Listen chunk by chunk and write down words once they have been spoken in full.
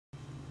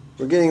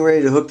We're getting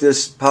ready to hook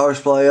this power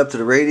supply up to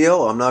the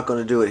radio. I'm not going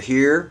to do it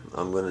here.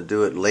 I'm going to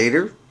do it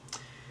later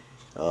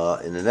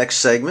in the next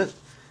segment.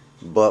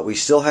 But we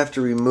still have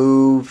to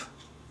remove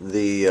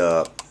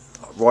the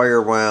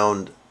wire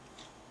wound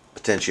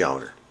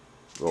potentiometer.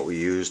 What we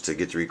used to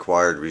get the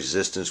required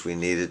resistance we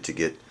needed to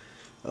get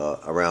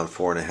around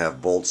 4.5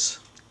 volts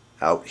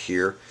out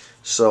here.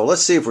 So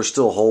let's see if we're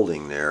still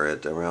holding there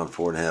at around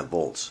 4.5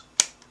 volts.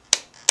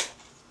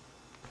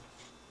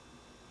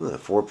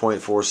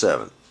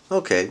 4.47.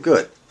 Okay,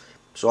 good.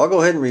 So I'll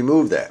go ahead and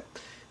remove that.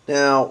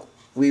 Now,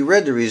 we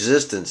read the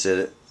resistance in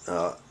it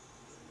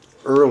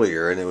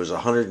earlier, and it was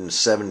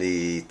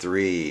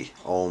 173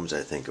 ohms,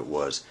 I think it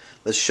was.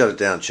 Let's shut it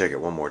down and check it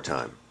one more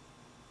time.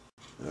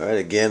 Alright,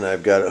 again,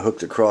 I've got it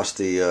hooked across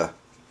the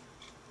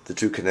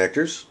two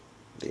connectors,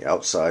 the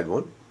outside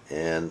one,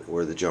 and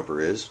where the jumper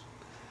is.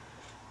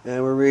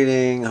 And we're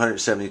reading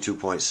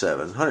 172.7,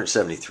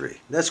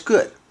 173. That's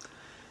good.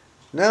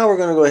 Now we're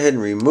going to go ahead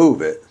and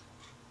remove it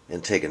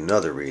and take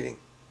another reading,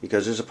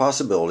 because there's a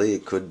possibility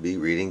it could be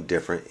reading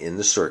different in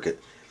the circuit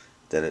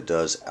than it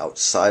does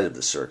outside of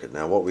the circuit.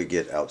 Now what we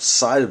get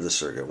outside of the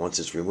circuit, once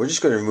it's removed, we're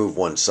just going to remove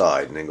one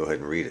side and then go ahead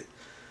and read it.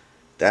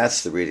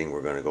 That's the reading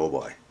we're going to go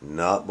by,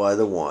 not by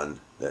the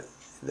one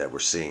that we're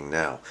seeing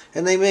now.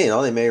 And they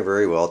may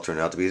very well turn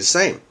out to be the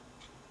same.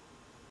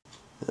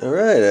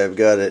 Alright, I've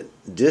got it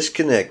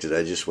disconnected.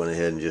 I just went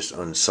ahead and just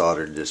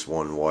unsoldered this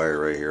one wire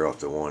right here off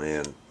the one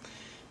end.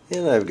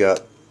 And I've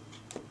got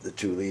the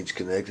two leads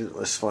connected.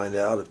 Let's find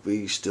out if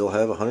we still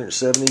have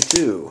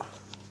 172.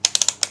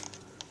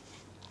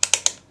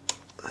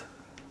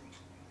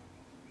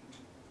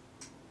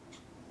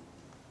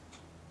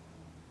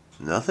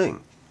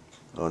 Nothing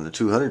on the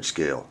 200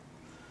 scale.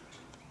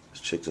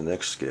 Let's check the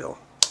next scale.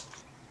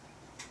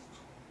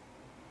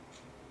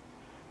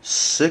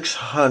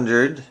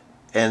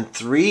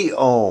 603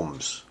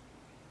 ohms.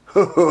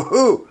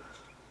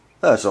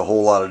 That's a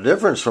whole lot of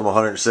difference from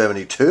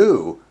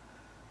 172.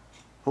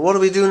 Well, what do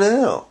we do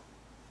now?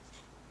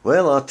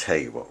 Well, I'll tell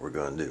you what we're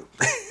going to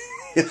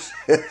do.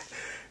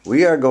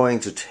 We are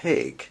going to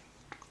take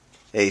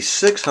a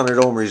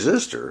 600 ohm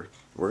resistor.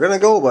 We're going to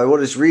go by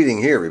what it's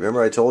reading here.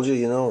 Remember I told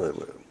you,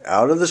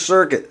 out of the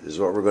circuit is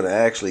what we're going to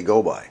actually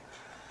go by.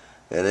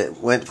 And it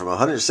went from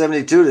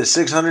 172 to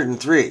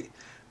 603.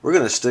 We're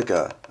going to stick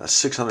a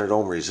 600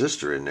 ohm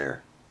resistor in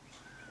there.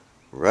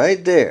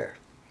 Right there.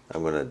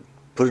 I'm going to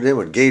put it in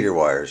with gator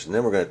wires. And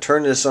then we're going to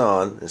turn this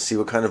on and see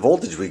what kind of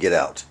voltage we get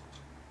out.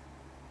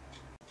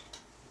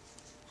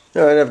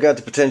 Alright, I've got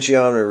the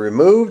potentiometer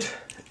removed.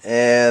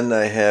 And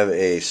I have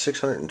a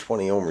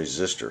 620 ohm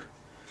resistor.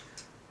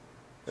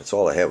 That's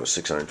all I have was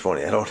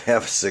 620. I don't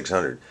have a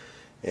 600.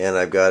 And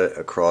I've got it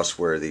across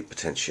where the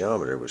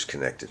potentiometer was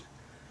connected.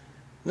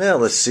 Now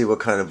let's see what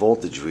kind of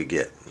voltage we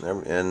get.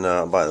 And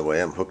by the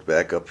way, I'm hooked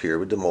back up here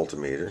with the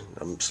multimeter.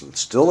 I'm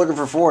still looking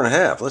for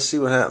 4.5. Let's see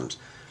what happens.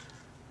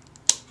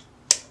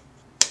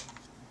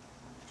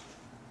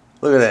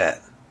 Look at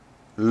that.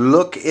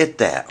 Look at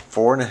that.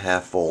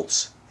 4.5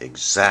 volts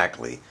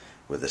exactly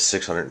with a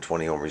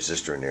 620 ohm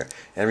resistor in there.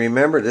 And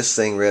remember, this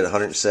thing read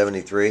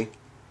 173.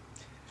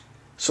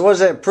 So what does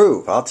that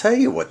prove? I'll tell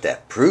you what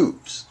that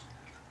proves.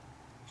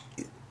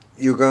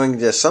 You're going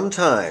to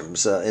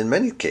sometimes, in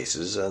many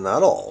cases,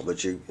 not all,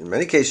 but in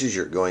many cases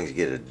you're going to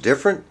get a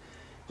different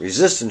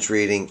resistance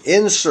reading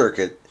in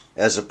circuit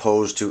as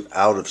opposed to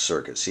out of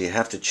circuit. So you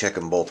have to check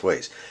them both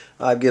ways.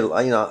 A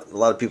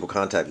lot of people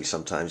contact me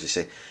sometimes. They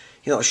say,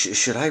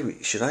 should I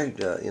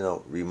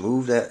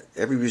remove that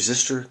every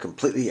resistor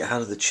completely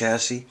out of the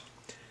chassis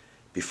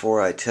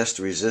before I test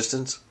the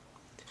resistance?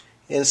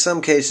 In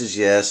some cases,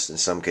 yes. In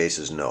some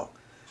cases, no.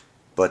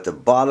 But the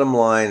bottom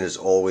line is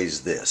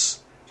always this.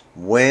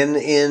 When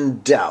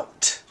in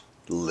doubt,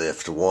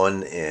 lift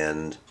one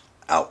end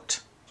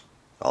out.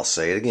 I'll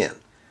say it again.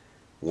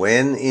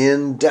 When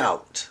in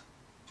doubt,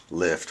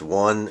 lift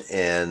one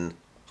end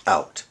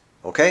out.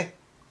 Okay?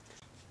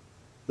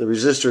 The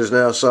resistor is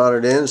now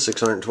soldered in,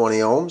 620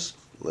 ohms.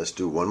 Let's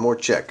do one more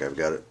check. I've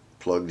got it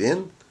plugged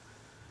in,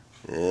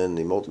 and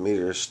the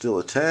multimeter is still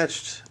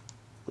attached.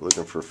 We're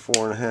looking for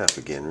 4.5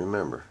 again,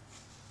 remember.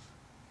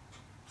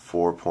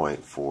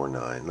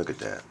 4.49. Look at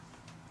that.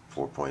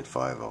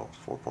 4.50,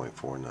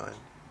 4.49.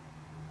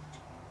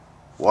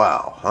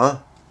 Wow, huh?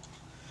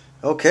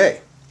 Okay.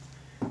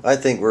 I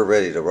think we're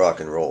ready to rock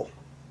and roll.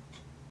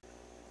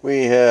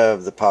 We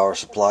have the power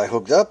supply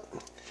hooked up,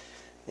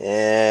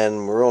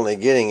 and we're only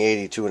getting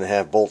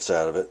 82.5 volts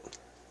out of it.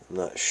 I'm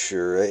not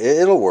sure.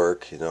 It'll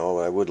work,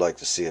 I would like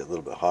to see it a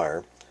little bit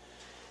higher.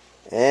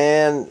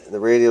 And the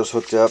radio's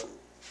hooked up,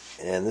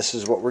 and this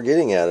is what we're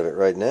getting out of it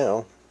right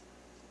now.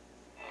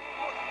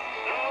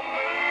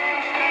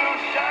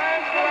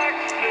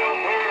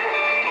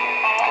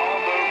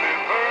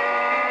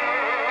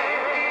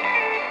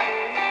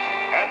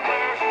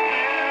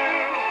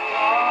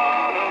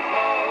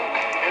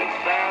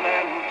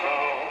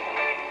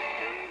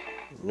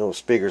 The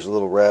speaker's a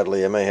little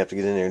rattly. I may have to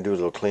get in there and do a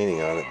little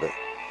cleaning on it, but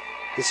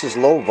this is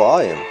low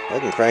volume. I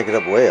can crank it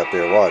up way up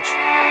there, watch.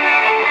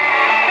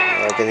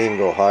 I can even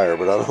go higher,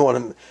 but I don't want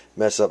to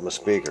mess up my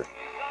speaker.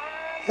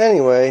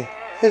 Anyway,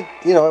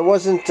 it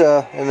wasn't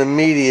an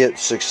immediate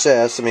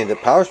success. I mean, the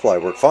power supply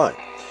worked fine,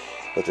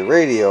 but the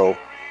radio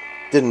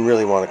didn't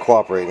really want to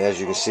cooperate. And as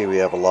you can see, we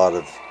have a lot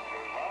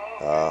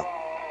of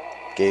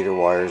gator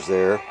wires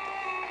there.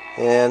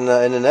 And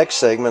in the next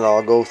segment,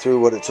 I'll go through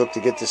what it took to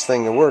get this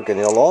thing to work. And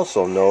you'll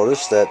also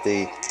notice that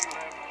the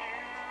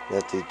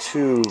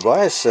two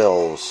bias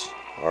cells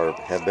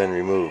have been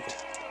removed.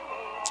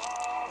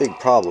 Big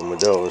problem with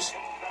those.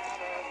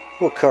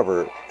 We'll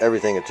cover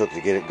everything it took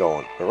to get it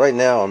going. But right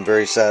now, I'm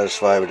very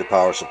satisfied with the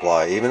power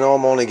supply, even though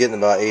I'm only getting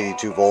about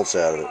 82 volts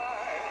out of it.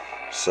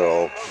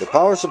 So the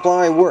power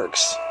supply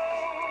works.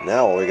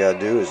 Now all we got to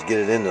do is get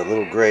it in the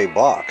little gray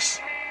box.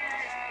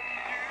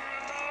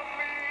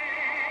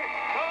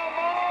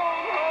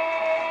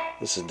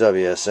 This is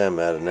WSM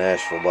out of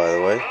Nashville, by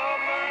the way.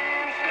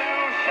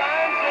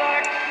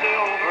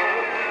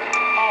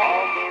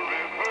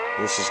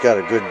 This has got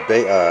a good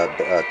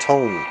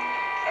tone.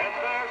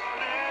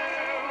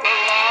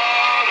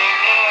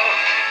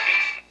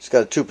 It's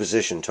got a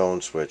 2-position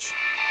tone switch.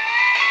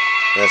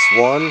 That's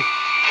one.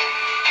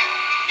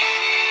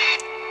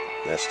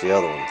 That's the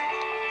other one.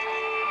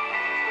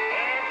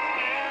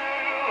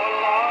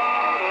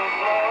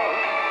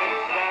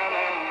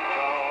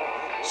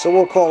 So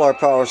we'll call our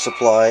power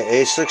supply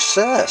a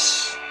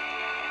success.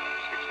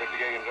 650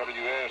 AM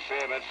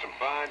WSM, that's some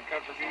fine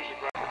country music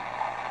right there.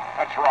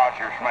 That's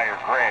Rogers Mayor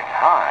Greg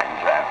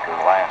Hines after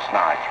last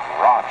night's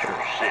Rogers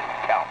City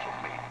Council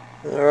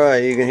meeting.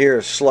 Alright, you can hear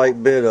a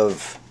slight bit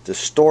of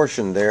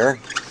distortion there.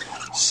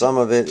 Some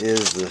of it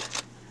is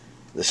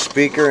the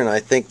speaker, and I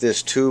think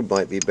this tube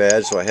might be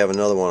bad, so I have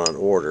another one on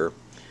order.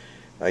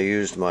 I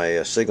used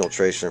my signal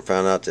tracer and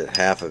found out that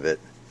half of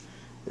it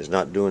is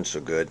not doing so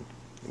good,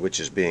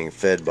 which is being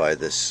fed by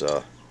this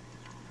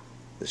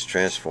this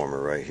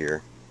transformer right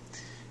here.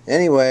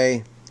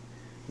 Anyway,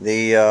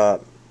 we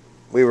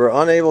were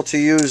unable to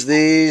use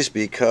these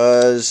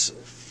because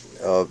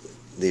of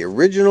the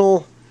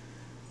original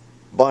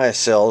bias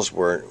cells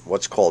were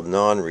what's called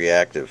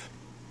non-reactive,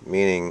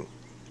 meaning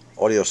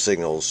audio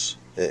signals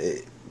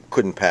it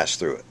couldn't pass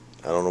through it.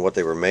 I don't know what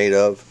they were made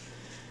of,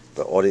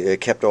 but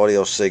it kept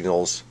audio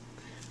signals.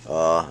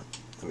 Let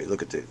me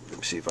let me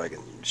see if I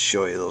can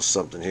show you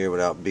something here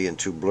without being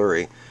too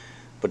blurry.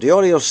 But the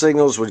audio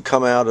signals would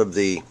come out of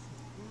the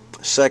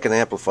second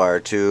amplifier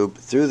tube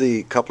through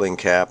the coupling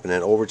cap and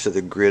then over to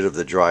the grid of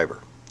the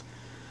driver.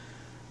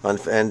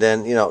 And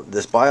then,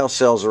 this bias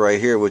cells are right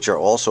here, which are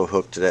also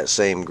hooked to that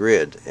same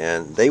grid,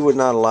 and they would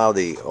not allow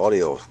the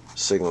audio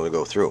signal to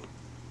go through.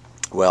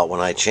 Well,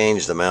 when I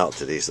changed them out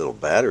to these little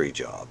battery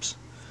jobs,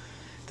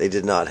 they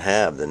did not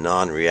have the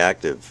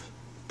non-reactive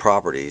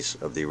properties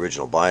of the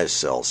original bias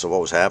cells. So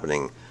what was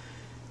happening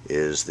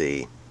is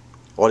the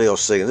audio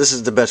signal, this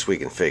is the best we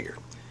can figure,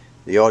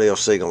 the audio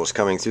signal was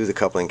coming through the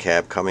coupling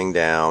cap, coming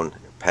down,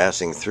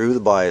 passing through the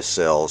bias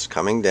cells,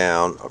 coming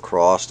down,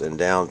 across, and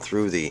down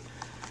through the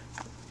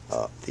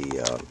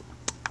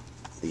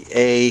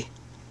A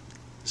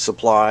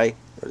supply,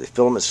 or the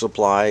filament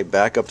supply,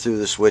 back up through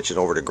the switch and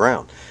over to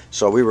ground.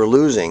 So we were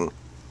losing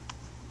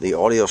the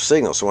audio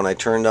signal. So when I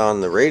turned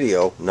on the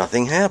radio,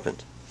 nothing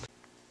happened.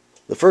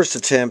 The first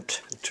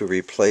attempt to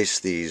replace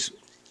these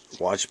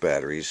watch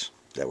batteries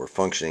that were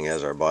functioning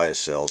as our bias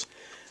cells,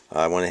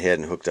 I went ahead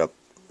and hooked up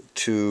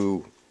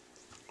two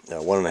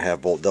 1.5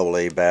 volt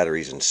AA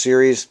batteries in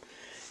series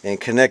and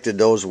connected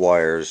those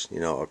wires,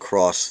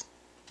 across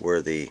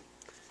where the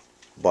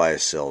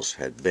bias cells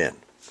had been.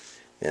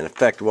 In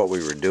effect, what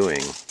we were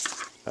doing,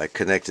 I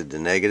connected the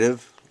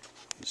negative,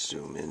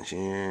 zoom in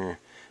here,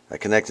 I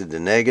connected the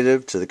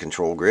negative to the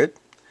control grid,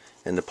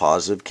 and the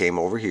positive came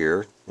over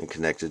here and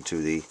connected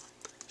to the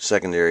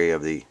secondary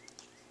of the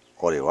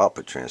audio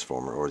output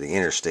transformer, or the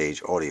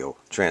interstage audio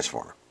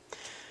transformer.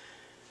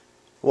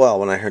 Well,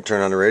 when I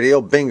turned on the radio,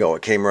 bingo,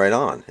 it came right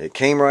on. It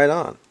came right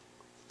on.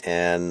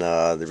 And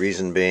the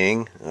reason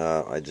being,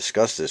 I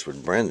discussed this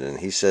with Brendan.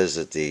 He says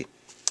that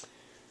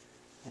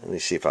let me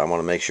see if I want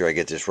to make sure I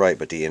get this right,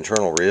 but the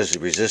internal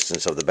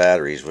resistance of the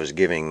batteries was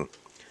giving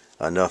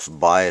enough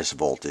bias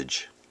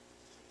voltage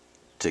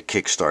to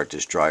kickstart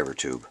this driver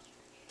tube.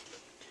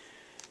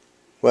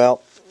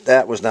 Well,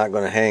 that was not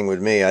going to hang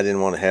with me. I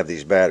didn't want to have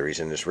these batteries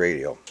in this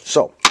radio.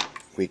 So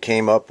we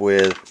came up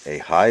with a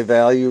high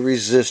value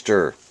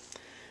resistor,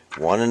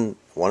 1.5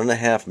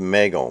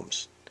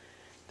 megohms,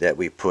 that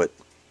we put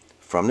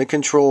from the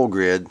control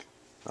grid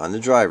on the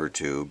driver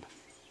tube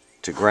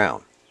to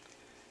ground.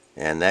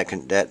 And that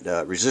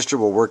resistor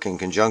will work in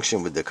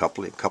conjunction with the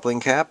coupling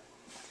cap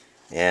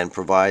and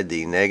provide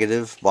the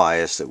negative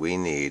bias that we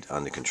need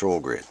on the control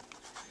grid.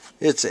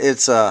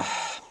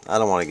 I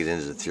don't want to get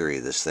into the theory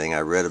of this thing. I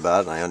read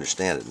about it and I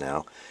understand it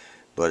now.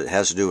 But it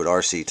has to do with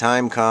RC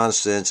time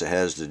constants. It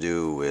has to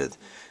do with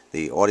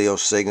the audio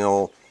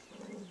signal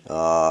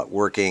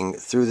working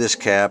through this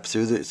cap,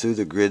 through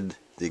the grid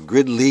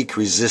leak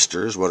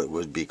resistors, what it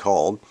would be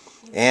called,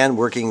 and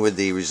working with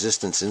the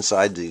resistance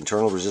inside, the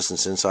internal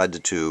resistance inside the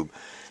tube,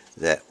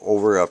 that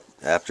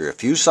after a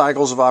few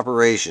cycles of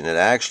operation, it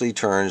actually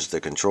turns the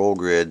control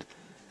grid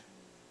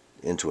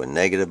into a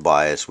negative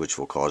bias, which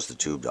will cause the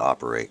tube to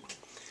operate.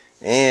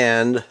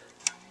 And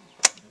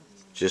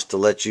just to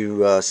let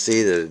you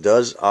see that it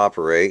does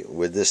operate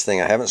with this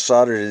thing, I haven't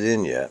soldered it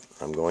in yet.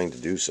 I'm going to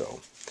do so.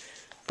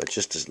 But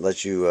just to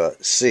let you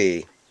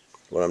see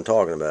what I'm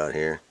talking about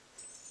here.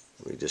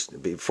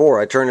 Before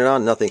I turned it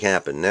on, nothing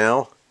happened.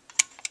 Now,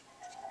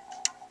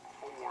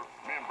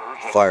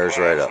 fires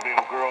right up.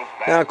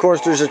 Now, of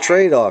course, there's a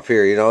trade-off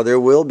here. You know, there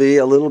will be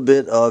a little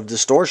bit of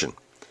distortion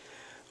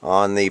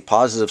on the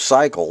positive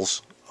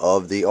cycles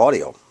of the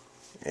audio.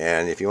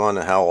 And if you want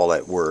to know how all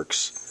that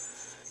works,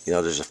 you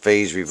know, there's a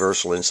phase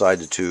reversal inside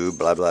the tube,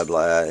 blah, blah,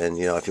 blah. And,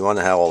 you know, if you want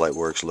to know how all that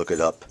works, look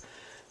it up.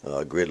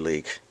 Grid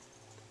leak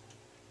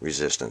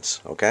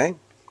resistance. Okay?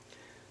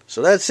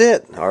 So that's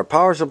it. Our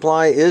power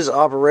supply is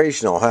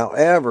operational.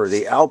 However,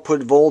 the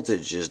output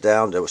voltage is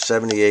down to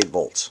 78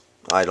 volts.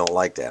 I don't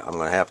like that. I'm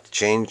going to have to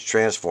change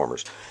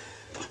transformers.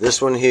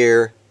 This one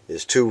here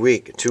is too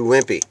weak, too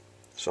wimpy.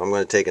 So I'm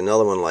going to take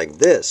another one like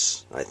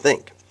this, I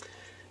think,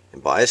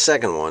 and buy a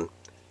second one,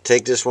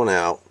 take this one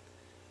out,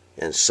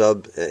 and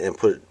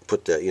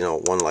put the, you know,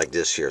 one like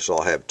this here. So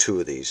I'll have two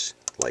of these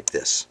like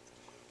this.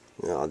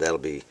 You know, that'll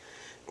be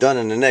done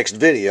in the next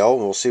video,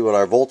 and we'll see what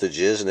our voltage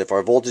is. And if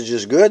our voltage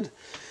is good,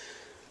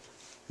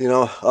 you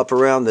know, up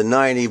around the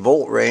 90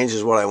 volt range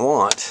is what I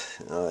want.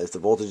 If the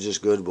voltage is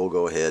good, we'll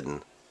go ahead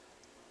and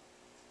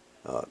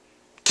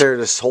tear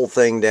this whole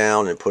thing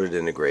down and put it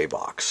in the gray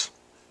box.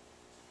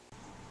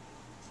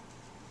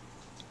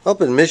 Up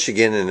in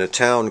Michigan, in a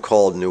town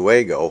called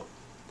Newaygo,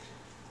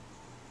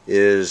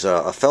 is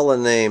a fella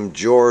named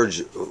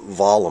George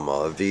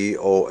Vollema,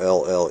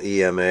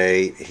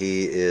 V-O-L-L-E-M-A.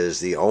 He is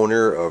the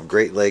owner of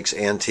Great Lakes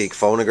Antique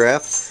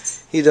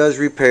Phonograph. He does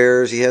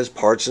repairs, he has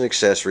parts and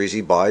accessories,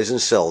 he buys and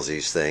sells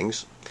these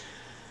things.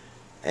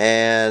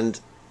 And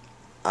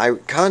I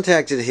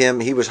contacted him.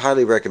 He was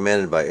highly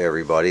recommended by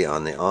everybody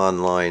on the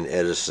online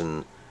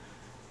Edison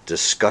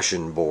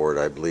discussion board,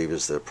 I believe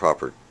is the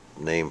proper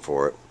name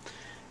for it.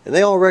 And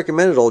they all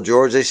recommended old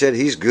George. They said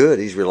he's good,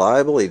 he's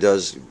reliable, he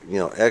does, you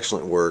know,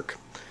 excellent work.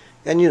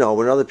 And you know,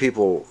 when other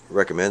people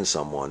recommend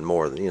someone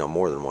more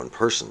than one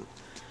person,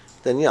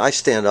 then yeah, I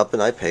stand up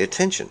and I pay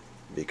attention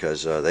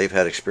because they've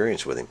had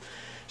experience with him.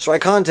 So I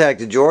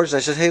contacted George and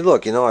I said, hey,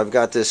 look, you know, I've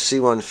got this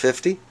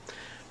C150.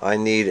 I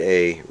need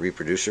a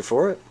reproducer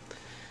for it.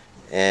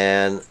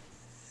 And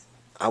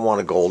I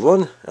want a gold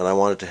one, and I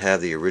want it to have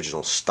the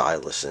original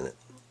stylus in it.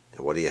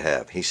 And what do you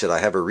have? He said, I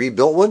have a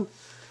rebuilt one.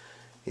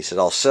 He said,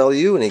 I'll sell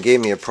you, and he gave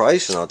me a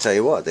price, and I'll tell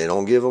you what, they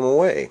don't give them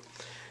away.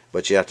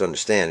 But you have to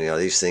understand, you know,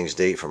 these things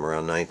date from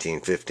around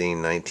 1915,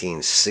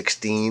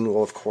 1916.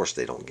 Well, of course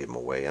they don't give them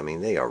away. I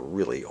mean, they are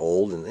really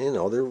old, and, you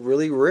know, they're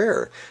really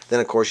rare. Then,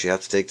 of course, you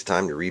have to take the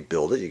time to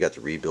rebuild it. You got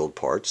to rebuild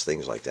parts,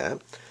 things like that.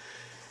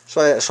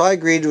 So I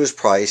agreed to his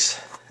price,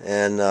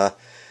 and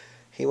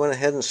he went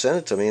ahead and sent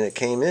it to me, and it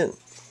came in.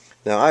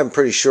 Now, I'm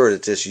pretty sure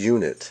that this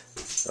unit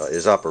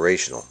is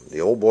operational.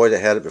 The old boy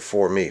that had it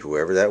before me,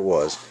 whoever that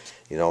was,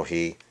 you know,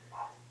 he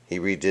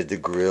redid the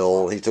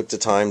grill. He took the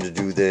time to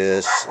do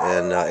this,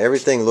 and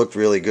everything looked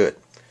really good.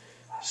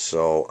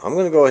 So I'm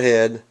going to go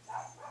ahead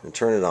and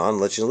turn it on,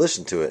 let you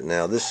listen to it.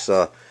 Now, this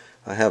I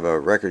have a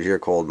record here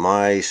called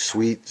My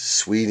Sweet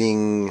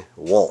Sweeting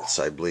Waltz,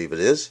 I believe it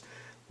is,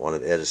 one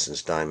of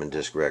Edison's Diamond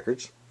Disc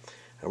records.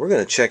 And we're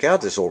going to check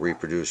out this old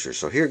reproducer.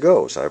 So here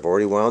goes. I've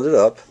already wound it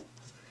up,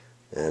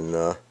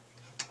 and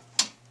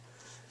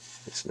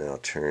it's now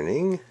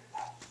turning.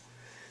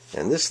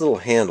 And this little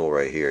handle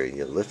right here,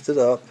 you lift it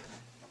up.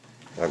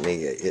 I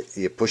mean,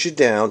 you push it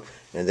down,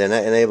 and then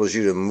that enables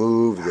you to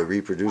move the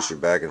reproducer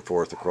back and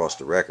forth across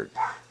the record.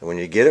 And when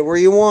you get it where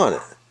you want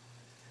it,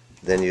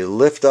 then you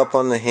lift up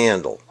on the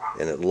handle,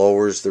 and it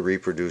lowers the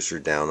reproducer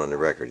down on the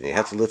record. And you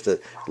have to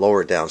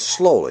lower it down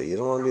slowly. You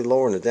don't want to be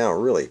lowering it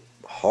down really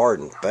hard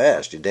and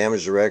fast. You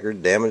damage the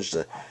record, damage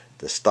the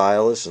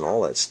stylus, and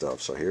all that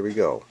stuff. So here we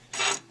go.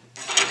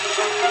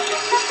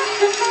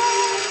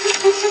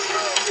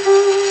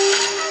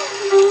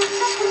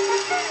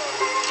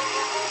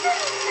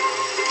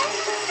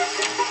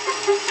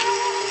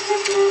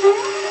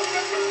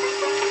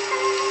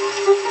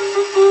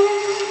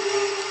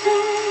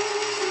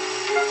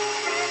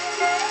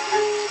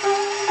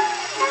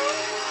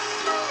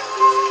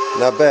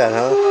 Not bad,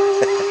 huh?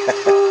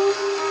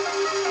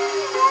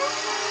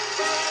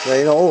 Now,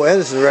 you know, old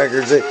Edison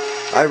records,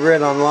 I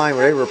read online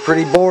where they were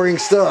pretty boring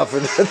stuff,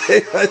 and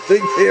I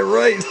think they're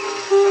right.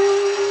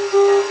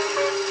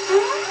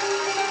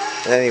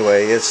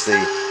 Anyway, it's the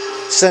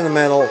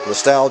sentimental,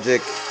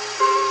 nostalgic,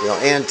 you know,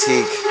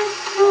 antique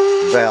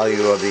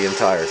value of the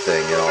entire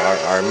thing. You know,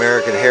 our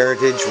American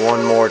heritage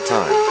one more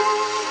time.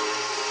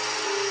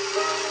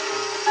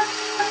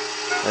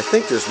 I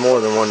think there's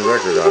more than one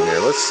record on there.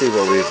 Let's see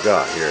what we've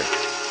got here.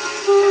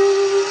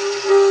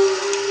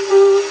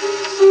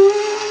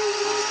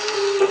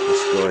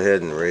 Let's go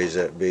ahead and raise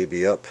that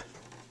baby up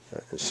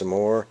and some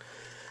more.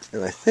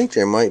 And I think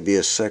there might be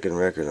a second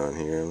record on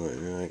here.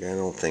 I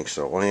don't think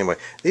so. Well, anyway,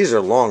 these are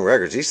long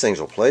records. These things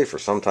will play for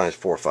sometimes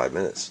 4 or 5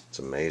 minutes. It's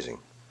amazing.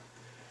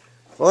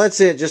 Well,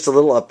 that's it. Just a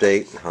little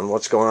update on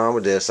what's going on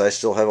with this. I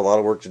still have a lot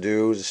of work to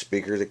do. The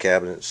speaker, the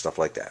cabinet, stuff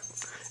like that.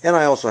 And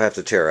I also have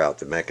to tear out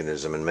the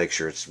mechanism and make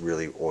sure it's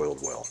really oiled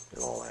well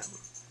and all that.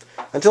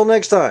 Until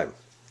next time,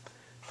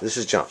 this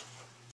is John.